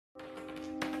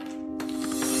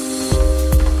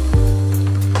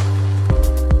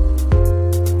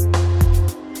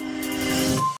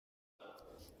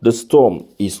The storm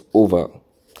is over.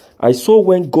 I saw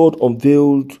when God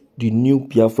unveiled the new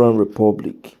Biafran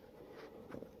Republic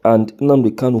and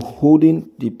Nnamdi Kanu holding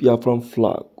the Biafran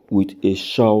flag with a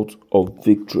shout of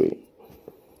victory.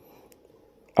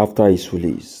 After his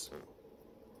release,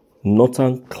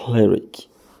 Northern Cleric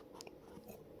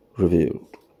revealed.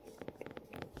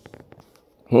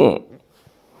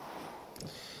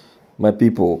 My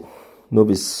people, no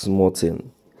be small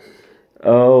thing.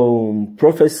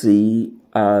 Prophecy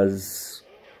has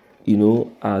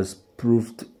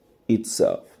proved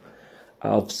itself.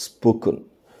 I've spoken.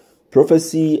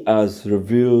 Prophecy has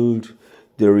revealed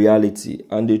the reality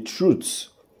and the truth.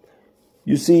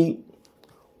 You see,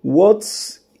 what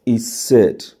is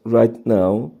said right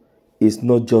now is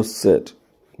not just said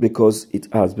because it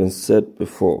has been said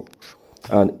before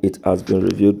and it has been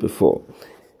revealed before.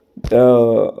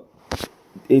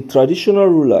 A traditional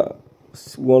ruler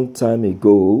one time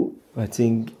ago, I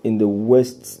think in the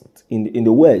West,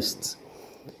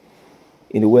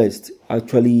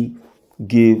 actually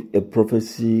gave a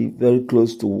prophecy very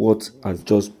close to what has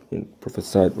just been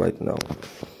prophesied right now.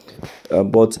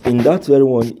 But in that very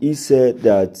one, he said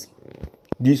that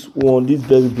this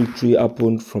very victory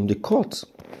happened from the court.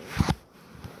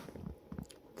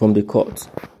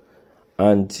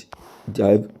 And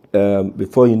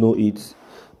before you know it,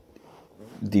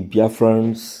 the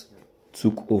Biafrans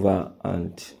took over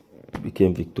and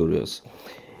became victorious.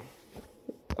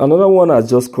 Another one has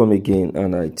just come again,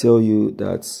 and I tell you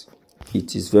that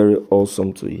it is very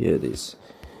awesome to hear this.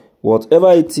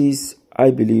 Whatever it is,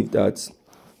 I believe that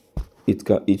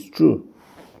it's true.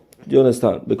 Do you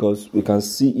understand? Because we can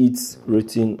see it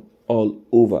written all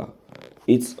over.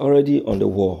 It's already on the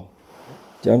wall.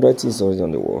 The handwriting is already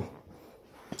on the wall.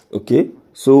 Okay?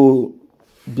 So,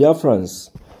 Biafrans,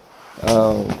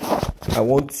 I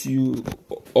want you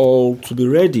all to be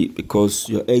ready because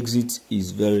your exit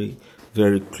is very,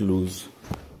 very close.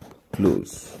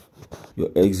 Your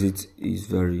exit is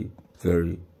very,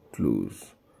 very close.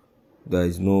 There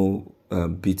is no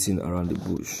beating around the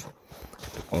bush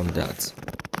on that.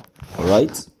 All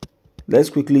right, let's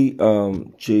quickly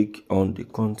check on the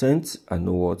content and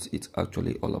know what it's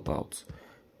actually all about.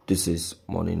 This is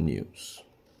morning news.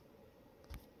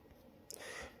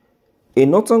 A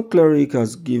northern cleric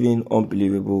has given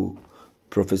unbelievable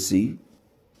prophecy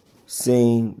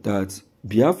saying that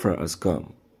Biafra has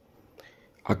come.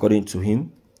 According to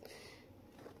him,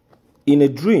 in a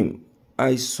dream,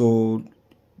 I saw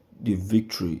the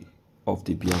victory of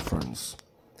the Biafrans.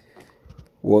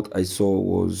 What I saw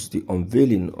was the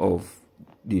unveiling of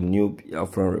the new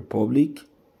Biafran Republic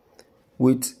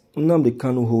with Nnamdi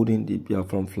Kanu holding the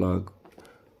Biafran flag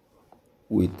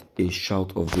with a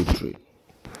shout of victory.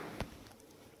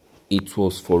 It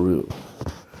was for real.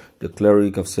 The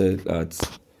cleric have said that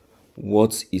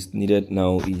what is needed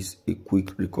now is a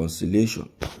quick reconciliation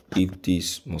if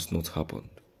this must not happen.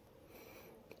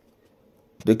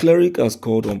 The cleric has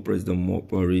called on President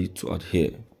Buhari to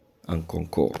adhere and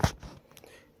concur.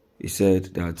 He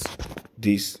said that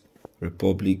this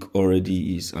republic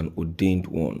already is an ordained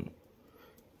one.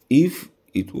 If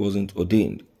it wasn't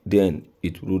ordained, then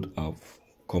it would have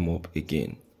come up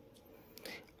again.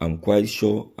 I'm quite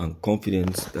sure and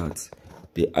confident that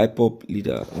the IPOP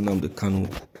leader, Nnamdi Kanu,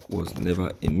 was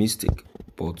never a mistake,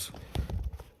 but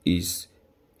is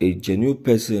a genuine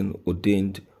person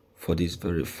ordained for this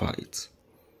very fight.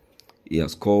 He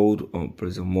has called on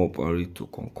President Buhari to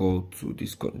concur to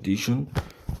this condition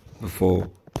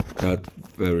before that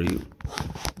very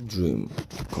dream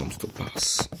comes to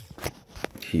pass.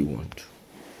 He won't.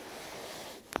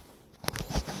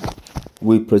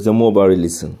 Will President Buhari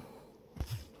listen?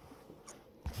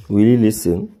 Will he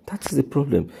listen? That is the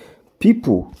problem.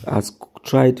 People has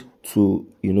tried to,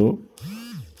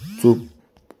 to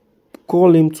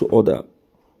call him to order.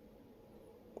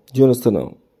 Do you understand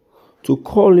now? To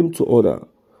call him to order,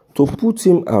 to put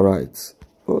him aright,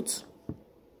 but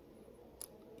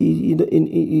he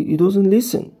doesn't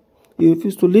listen. He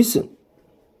refuses to listen.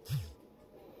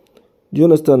 Do you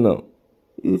understand now?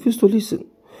 He refuses to listen.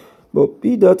 But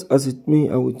be that as it may,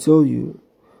 I will tell you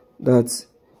that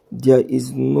there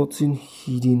is nothing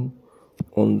hidden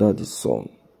under the sun.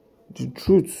 The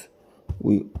truth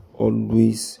will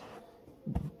always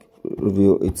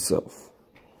reveal itself.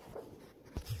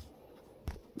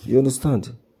 You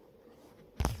understand?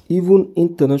 Even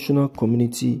international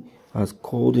community has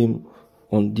called him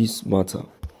on this matter.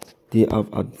 They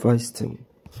have advised him,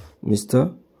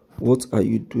 Mister, what are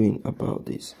you doing about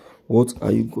this? What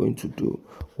are you going to do?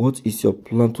 What is your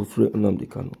plan to free Nnamdi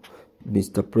Kanu?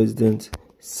 Mr. President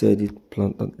said it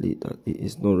blatantly that he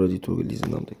is not ready to release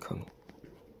Nnamdi Kanu.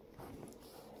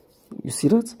 You see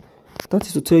that? That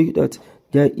is to tell you that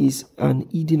there is an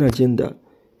hidden agenda,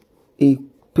 a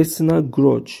personal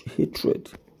grudge, hatred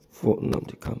for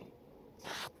Nnamdi Kanu.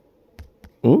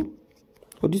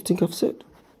 What do you think I've said?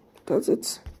 That's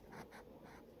it.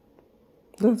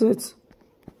 That's it.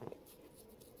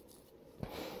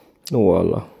 No,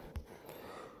 voila.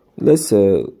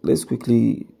 Let's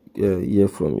quickly hear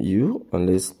from you, and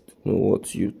let's know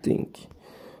what you think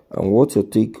and what's your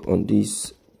take on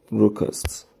these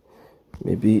broadcasts.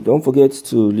 Maybe don't forget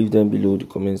to leave them below the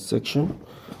comment section.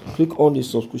 Click on the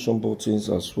subscription buttons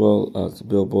as well as the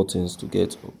bell buttons to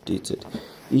get updated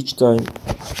each time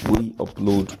we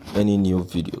upload any new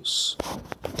videos.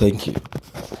 Thank you.